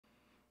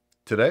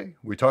Today,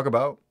 we talk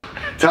about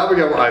topic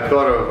I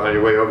thought of on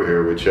your way over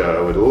here, which I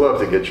would love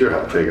to get your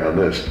hot take on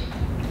this.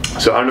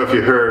 So I don't know if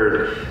you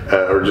heard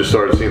or just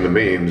started seeing the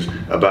memes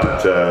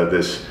about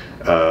this,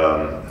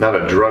 not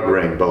a drug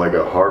ring, but like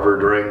a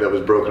Harvard ring that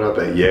was broken up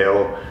at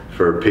Yale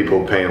for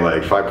people paying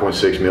like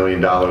 $5.6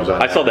 million on it.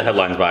 I saw the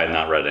headlines, but I had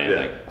not read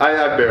anything. Yeah,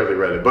 I barely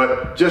read it,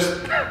 but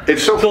just,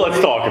 it's so funny.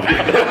 Let's talk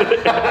about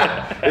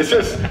it. It's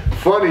just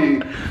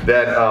funny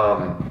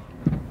that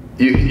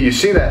you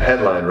see that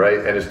headline, right?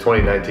 And it's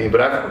 2019, but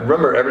I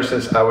remember ever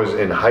since I was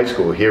in high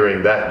school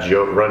hearing that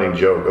running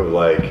joke of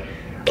like,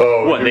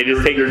 oh, what, they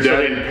just take your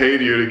daddy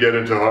paid you to get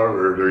into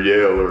Harvard or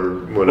Yale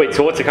or whatever. Wait,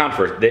 so what's the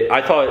controversy?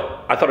 I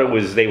thought it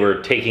was they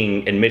were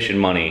taking admission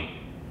money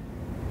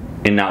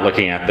and not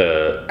looking at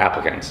the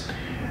applicants.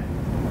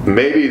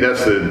 Maybe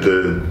that's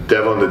the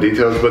devil in the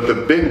details, but the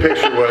big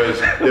picture was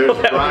there's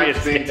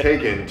bribes being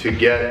taken to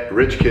get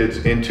rich kids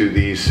into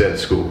these said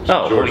schools.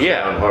 Oh,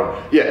 Georgetown,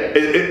 Harvard. Yeah,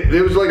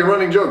 it was like a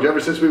running joke ever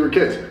since we were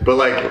kids. But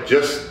like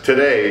just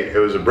today, it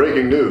was a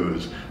breaking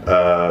news. You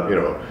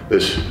know,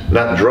 this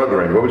not drug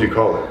ring, what would you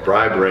call it?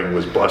 Bribe ring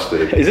was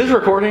busted. Is this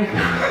recording? So,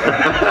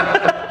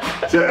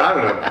 I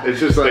don't know.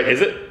 It's just like. Wait,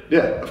 is it?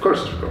 Yeah, of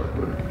course it's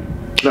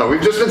recording. No,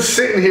 we've just been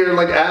sitting here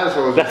like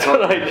assholes. That's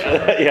what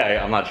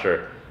yeah, I'm not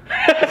sure.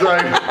 It's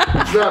like,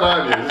 it's not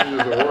on you. This is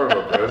just a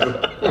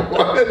warm-up.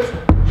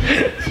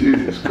 What?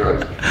 Jesus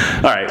Christ.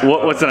 All right,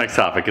 what's the next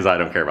topic? Because I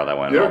don't care about that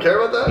one. You don't care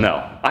about that?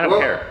 No, I don't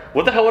care.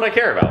 What the hell would I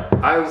care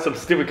about? Some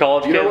stupid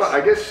college kids? You know what?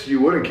 I guess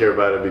you wouldn't care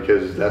about it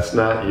because that's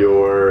not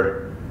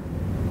your,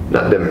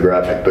 not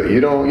demographic, but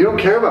you don't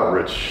care about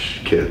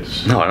rich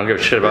kids. No, I don't give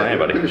a shit about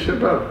anybody. You don't give a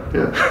shit about,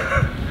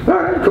 yeah. All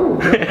right, cool.